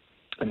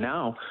 And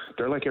now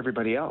they're like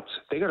everybody else.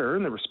 They got to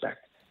earn the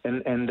respect.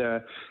 And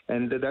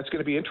that's going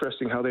to be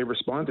interesting how they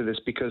respond to this,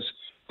 because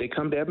they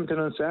come to Edmonton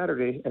on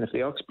Saturday, and if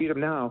the Elks beat them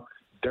now,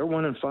 they're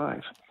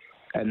 1-5.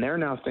 And they're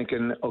now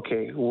thinking,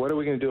 okay, what are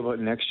we going to do about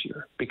next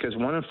year? Because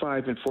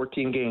 1-5 in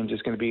 14 games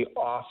is going to be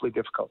awfully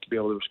difficult to be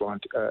able to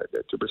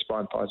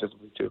respond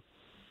positively to.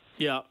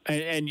 Yeah,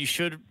 and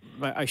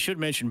I should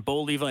mention,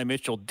 Bo Levi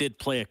Mitchell did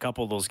play a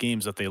couple of those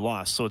games that they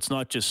lost, so it's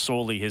not just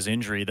solely his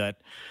injury that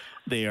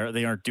they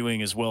aren't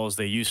doing as well as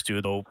they used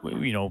to. Though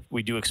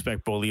we do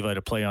expect Bo Levi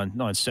to play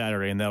on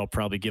Saturday, and that'll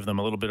probably give them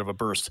a little bit of a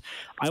burst.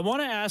 I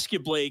want to ask you,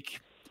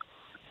 Blake,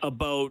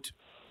 about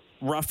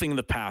roughing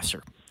the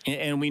passer.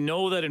 And we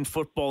know that in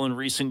football in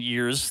recent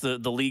years, the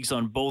leagues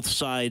on both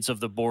sides of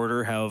the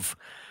border have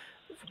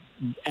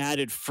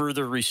added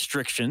further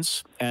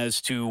restrictions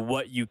as to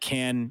what you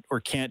can or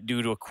can't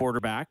do to a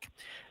quarterback.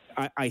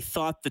 I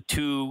thought the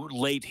 2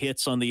 late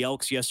hits on the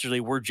Elks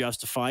yesterday were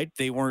justified.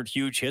 They weren't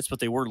huge hits, but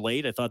they were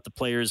late. I thought the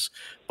players,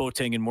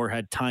 Boateng and Moore,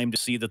 had time to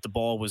see that the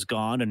ball was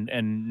gone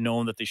and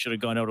known that they should have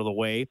gone out of the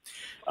way.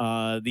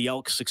 The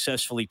Elks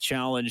successfully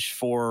challenged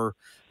for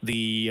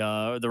the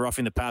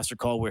roughing the passer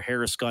call where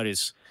Harris got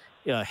his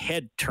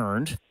head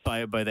turned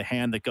by the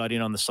hand that got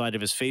in on the side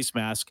of his face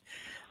mask.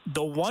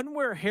 The one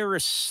where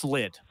Harris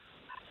slid,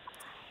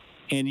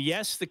 and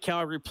yes, the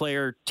Calgary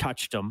player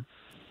touched him.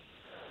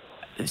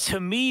 To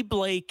me,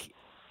 Blake,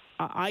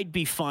 I'd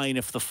be fine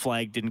if the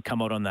flag didn't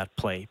come out on that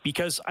play,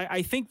 because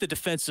I think the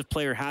defensive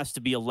player has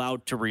to be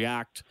allowed to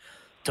react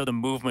to the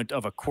movement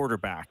of a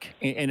quarterback.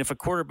 And if a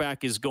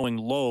quarterback is going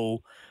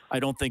low, I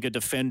don't think a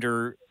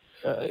defender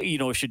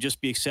should just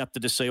be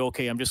accepted to say,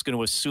 okay, I'm just going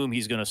to assume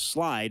he's going to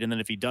slide. And then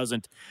if he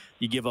doesn't,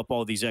 you give up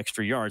all these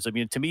extra yards. I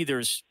mean, to me,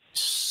 there's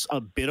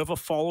a bit of a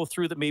follow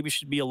through that maybe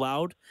should be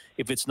allowed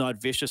if it's not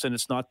vicious and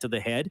it's not to the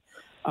head.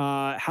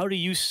 How do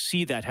you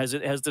see that? Has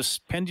this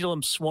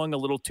pendulum swung a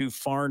little too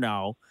far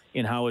now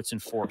in how it's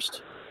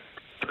enforced?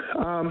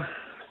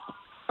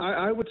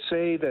 I would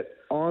say that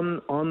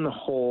on the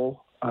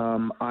whole,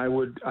 I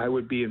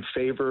would be in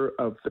favor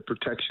of the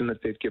protection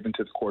that they've given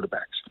to the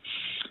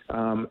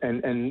quarterbacks.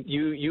 And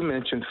you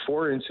mentioned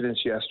 4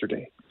 incidents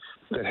yesterday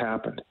that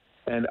happened,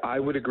 and I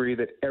would agree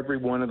that every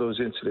one of those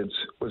incidents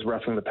was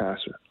roughing the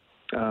passer.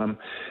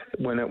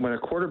 When a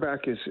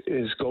quarterback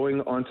is going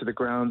onto the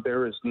ground,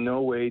 there is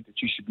no way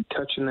that you should be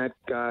touching that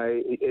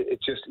guy.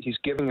 It's just he's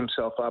giving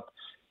himself up.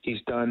 He's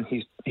done.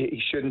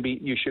 He shouldn't be.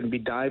 You shouldn't be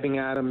diving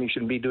at him. You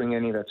shouldn't be doing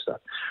any of that stuff.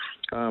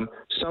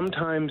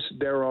 Sometimes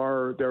there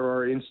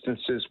are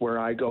instances where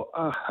I go,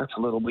 that's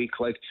a little weak.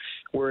 Like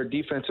where a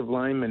defensive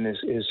lineman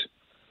is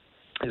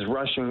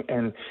rushing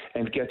and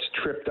gets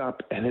tripped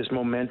up, and his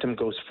momentum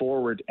goes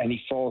forward, and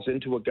he falls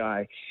into a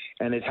guy,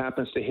 and it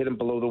happens to hit him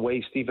below the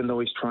waist, even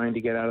though he's trying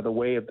to get out of the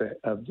way of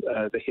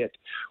the hit,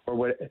 or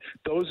what.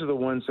 Those are the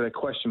ones that I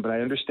question, but I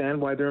understand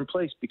why they're in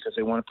place, because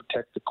they want to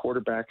protect the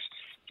quarterbacks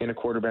in a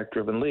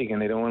quarterback-driven league,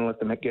 and they don't want to let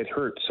them get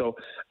hurt. So,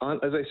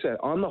 as I said,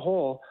 on the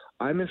whole,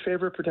 I'm in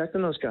favor of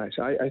protecting those guys.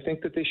 I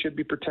think that they should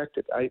be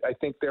protected. I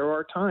think there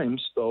are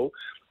times, though,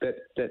 that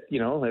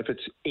if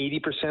it's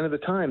 80% of the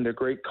time, they're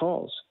great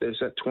calls. There's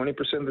that 20%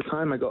 of the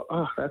time I go,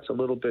 that's a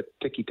little bit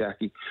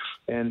ticky-tacky.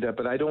 And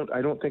but I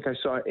don't think I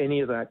saw any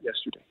of that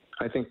yesterday.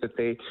 I think that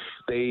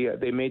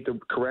they made the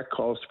correct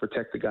calls to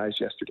protect the guys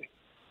yesterday.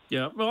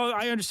 Yeah, well,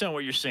 I understand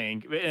what you're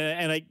saying,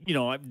 and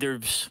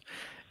there's.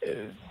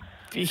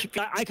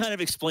 I kind of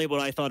explained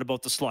what I thought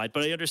about the slide,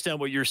 but I understand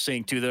what you're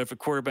saying too, that if a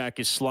quarterback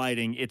is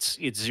sliding, it's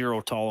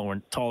zero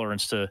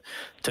tolerance to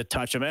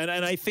touch him. And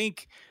I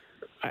think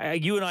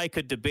you and I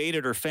could debate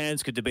it, or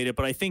fans could debate it,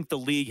 but I think the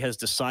league has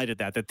decided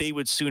that they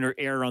would sooner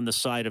err on the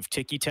side of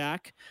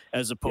ticky-tack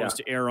as opposed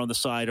to err on the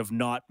side of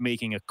not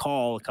making a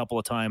call a couple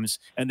of times,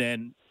 and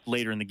then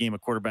later in the game a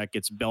quarterback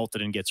gets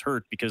belted and gets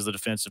hurt because the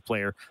defensive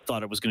player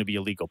thought it was going to be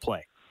a legal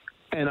play.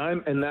 And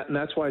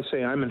that's why I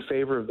say I'm in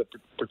favor of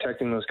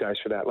protecting those guys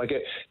for that. Like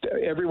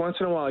every once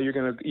in a while, you're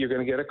gonna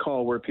get a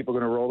call where people are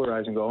gonna roll their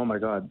eyes and go, "Oh my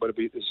God, what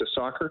is this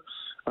soccer?"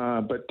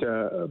 But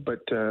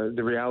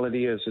the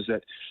reality is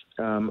that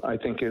I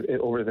think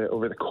over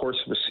the course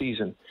of a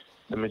season,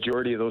 the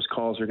majority of those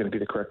calls are going to be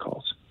the correct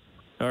calls.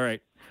 All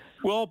right.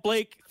 Well,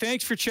 Blake,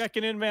 thanks for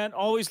checking in, man.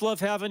 Always love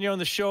having you on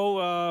the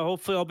show.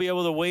 Hopefully I'll be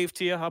able to wave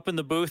to you up in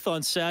the booth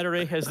on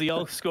Saturday as the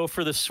Elks go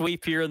for the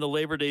sweep here in the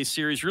Labor Day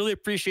series. Really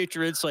appreciate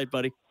your insight,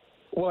 buddy.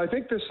 Well, I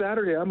think this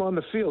Saturday I'm on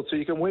the field, so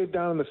you can wave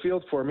down on the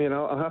field for me, and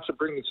I'll have to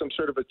bring some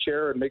sort of a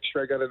chair and make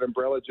sure I got an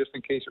umbrella just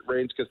in case it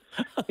rains, because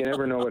you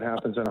never know what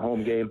happens in a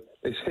home game.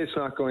 It's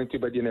not going to,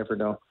 but you never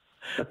know.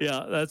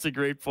 Yeah, that's a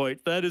great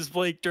point. That is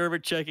Blake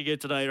Dermott checking in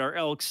tonight, our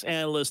Elks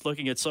analyst,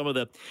 looking at some of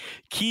the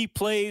key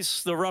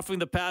plays, the roughing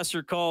the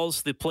passer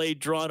calls, the play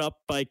drawn up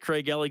by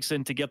Craig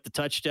Ellingson to get the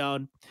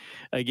touchdown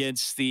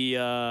against the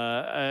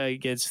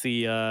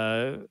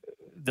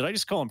did I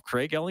just call him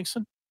Craig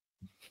Ellingson?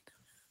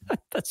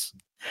 That's,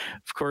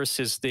 of course,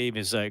 his name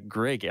is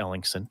Greg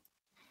Ellingson.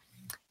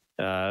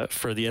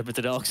 For the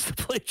Edmonton Elks, the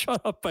play drawn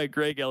up by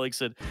Greg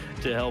Ellingson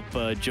to help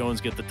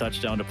Jones get the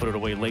touchdown to put it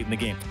away late in the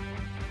game.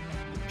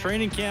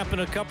 Training camp in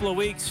a couple of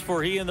weeks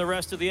for he and the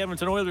rest of the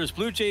Edmonton Oilers.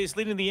 Blue Jays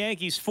leading the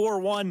Yankees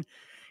 4-1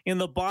 in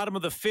the bottom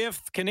of the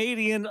fifth.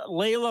 Canadian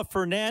Leylah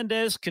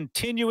Fernandez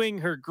continuing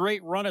her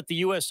great run at the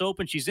U.S.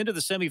 Open. She's into the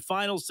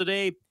semifinals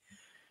today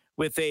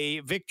with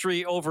a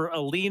victory over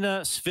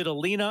Alina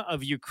Svitolina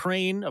of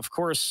Ukraine. Of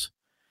course,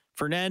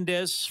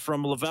 Fernandez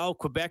from Laval,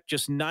 Quebec,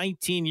 just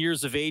 19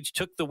 years of age,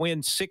 took the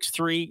win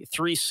 6-3,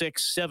 3-6,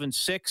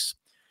 7-6.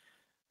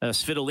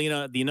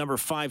 Svitolina, the number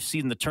 5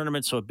 seed in the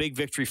tournament, so a big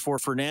victory for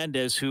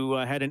Fernandez, who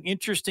had an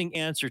interesting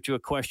answer to a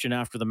question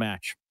after the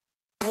match.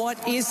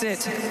 What is it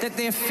that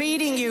they're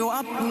feeding you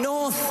up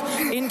north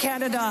in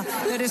Canada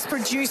that is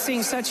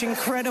producing such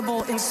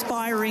incredible,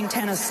 inspiring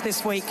tennis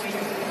this week?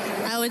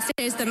 I would say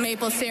it's the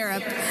maple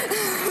syrup. The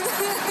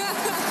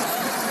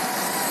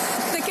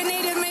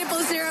Canadian maple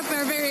syrup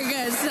are very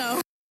good, so.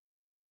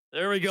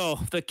 There we go.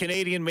 The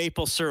Canadian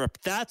maple syrup.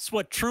 That's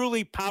what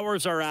truly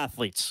powers our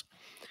athletes.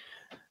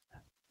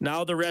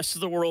 Now the rest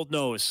of the world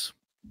knows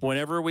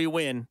whenever we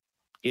win,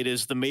 it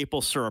is the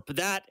maple syrup.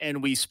 That,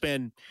 and we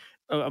spend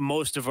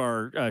most of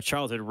our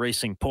childhood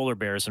racing polar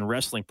bears and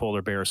wrestling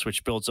polar bears,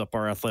 which builds up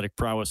our athletic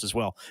prowess as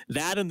well.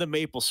 That and the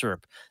maple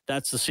syrup.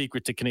 That's the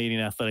secret to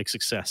Canadian athletic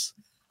success.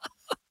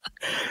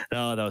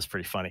 Oh, that was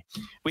pretty funny.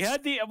 We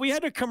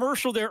had a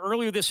commercial there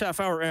earlier this half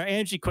hour.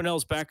 Angie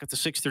Quinnell's back at the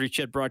 630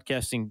 CHED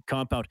Broadcasting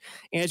compound.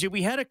 Angie,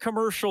 we had a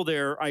commercial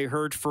there, I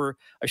heard, for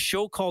a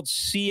show called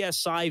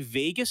CSI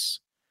Vegas.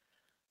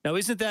 Now,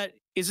 isn't that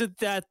just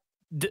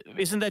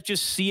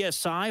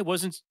CSI?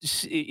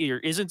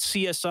 Isn't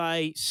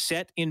CSI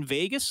set in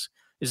Vegas?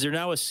 Is there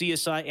now a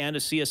CSI and a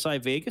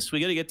CSI Vegas? We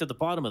got to get to the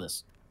bottom of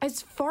this.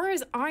 As far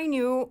as I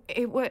knew,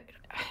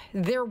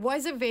 there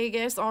was a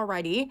Vegas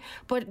already,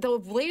 but the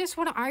latest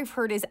one I've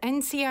heard is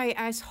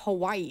NCIS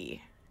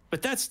Hawaii.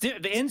 But the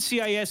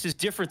NCIS is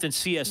different than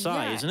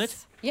CSI, isn't it?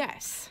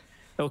 Yes.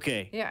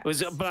 Okay. Yeah.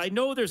 But I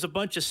know there's a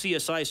bunch of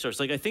CSI stars.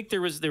 Like I think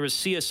there was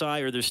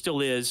CSI, or there still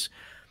is.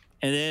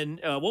 And then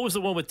what was the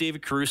one with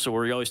David Caruso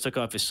where he always took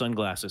off his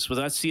sunglasses? Was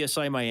that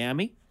CSI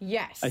Miami?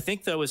 Yes. I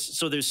think that was.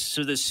 So there's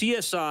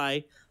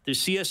CSI,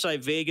 there's CSI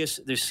Vegas,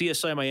 there's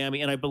CSI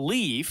Miami, and I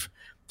believe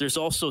there's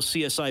also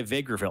CSI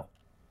Vegreville.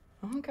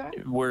 Okay.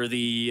 Where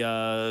the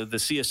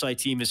CSI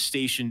team is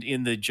stationed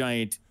in the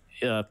giant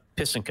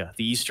Pisanka,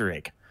 the Easter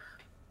egg.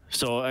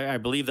 So I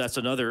believe that's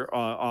another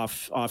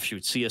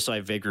offshoot,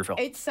 CSI Vegreville.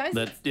 It says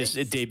that is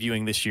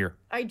debuting this year.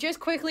 I just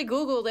quickly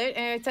Googled it,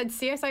 and it said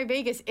CSI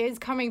Vegas is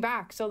coming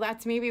back. So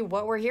that's maybe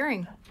what we're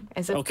hearing.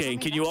 Okay,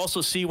 and can you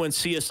also see when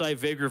CSI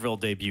Vegreville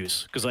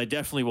debuts? Because I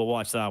definitely will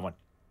watch that one.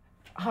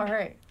 All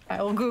right.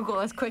 I will Google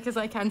as quick as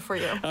I can for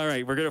you. All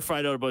right, we're going to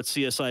find out about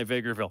CSI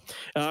Vegreville.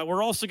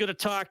 We're also going to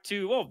talk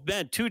to,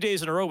 2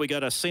 days in a row, we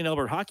got a St.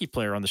 Albert hockey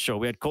player on the show.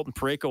 We had Colton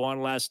Parayko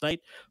on last night.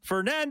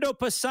 Fernando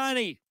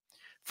Pisani,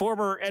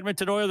 former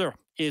Edmonton Oiler,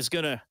 is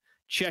going to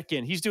check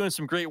in. He's doing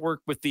some great work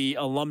with the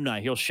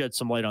alumni. He'll shed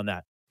some light on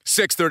that.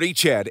 630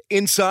 CHED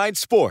Inside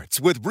Sports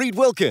with Reed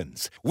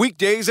Wilkins.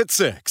 Weekdays at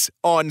 6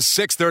 on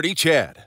 630 CHED.